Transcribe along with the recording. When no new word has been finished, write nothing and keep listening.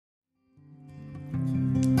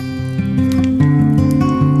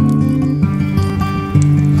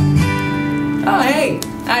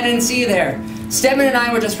didn't see you there. Stedman and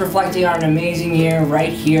I were just reflecting on an amazing year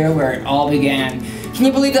right here where it all began. Can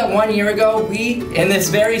you believe that 1 year ago, we, in this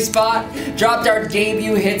very spot, dropped our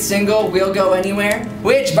debut hit single, We'll Go Anywhere?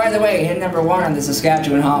 Which, by the way, hit #1 on the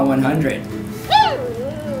Saskatchewan Hot 100.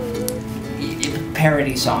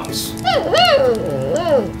 Parody songs.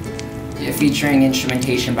 Featuring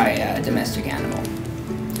instrumentation by a domestic animal.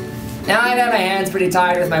 Now I've had my hands pretty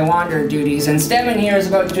tied with my Wanderer duties, and Stedman here is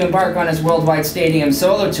about to embark on his worldwide stadium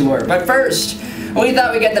solo tour. But first, we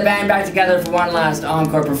thought we'd get the band back together for one last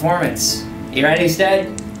encore performance. You ready, Stead?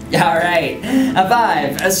 Alright. A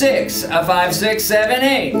 5, a 6, a 5, 6, 7,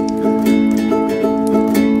 8.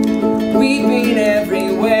 We've been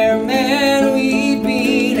everywhere, man, we've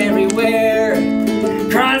been everywhere.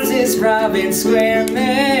 Cross this province square,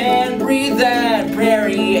 man, breathe that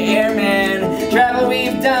prairie air, man. Travel,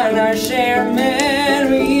 we've done our share,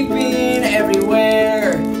 man, we've been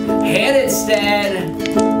everywhere. Hit it, Stead.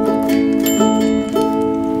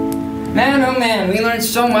 Man, oh man, we learned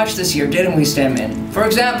so much this year, didn't we, Stedman? For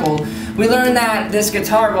example, we learned that this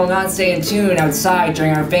guitar will not stay in tune outside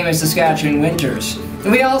during our famous Saskatchewan winters.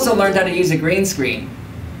 And we also learned how to use a green screen.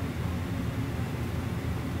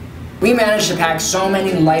 We managed to pack so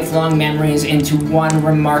many lifelong memories into one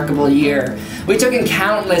remarkable year. We took in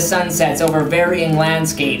countless sunsets over varying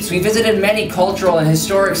landscapes. We visited many cultural and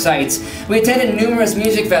historic sites. We attended numerous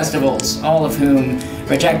music festivals, all of whom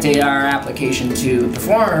rejected our application to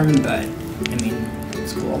perform, but, I mean,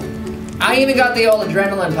 it's cool. I even got the old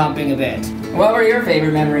adrenaline pumping a bit. What were your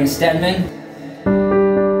favorite memories, Stedman?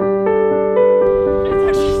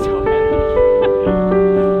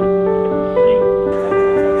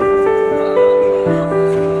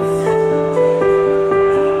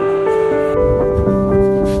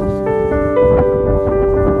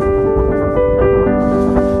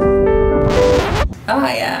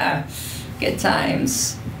 Good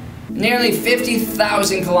times. Nearly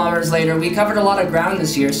 50,000 kilometers later, we covered a lot of ground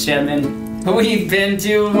this year, Stedman. We've been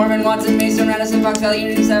to Mormon, Watson, Mason, Radisson, Fox Valley,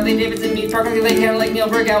 Unity, Southie, Davidson, Beach, Park, Lake, Canada, Lake,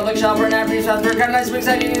 Neilburg, Outlook, Shelburne, Aberdeen, Southburg, Cottonwood,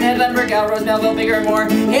 Springside, Union Head, Lemberg, Rose, Melville, Bigger, and more.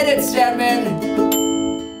 Hit it, Stedman!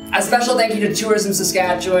 A special thank you to Tourism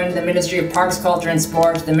Saskatchewan, the Ministry of Parks, Culture and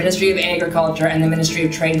Sport, the Ministry of Agriculture, and the Ministry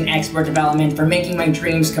of Trade and Export Development for making my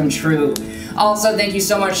dreams come true. Also, thank you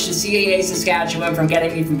so much to CAA Saskatchewan for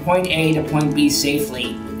getting me from point A to point B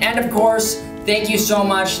safely. And of course, thank you so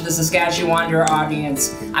much to the Saskatchewanderer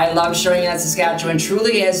audience. I love showing you that Saskatchewan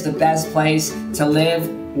truly is the best place to live,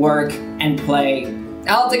 work, and play.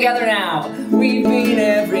 All together now. We've been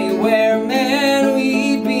everywhere, man,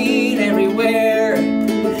 we've been everywhere.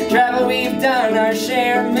 Travel, we've done our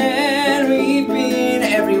share, man, we've been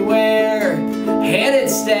everywhere. Hit it,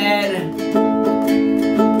 Stead.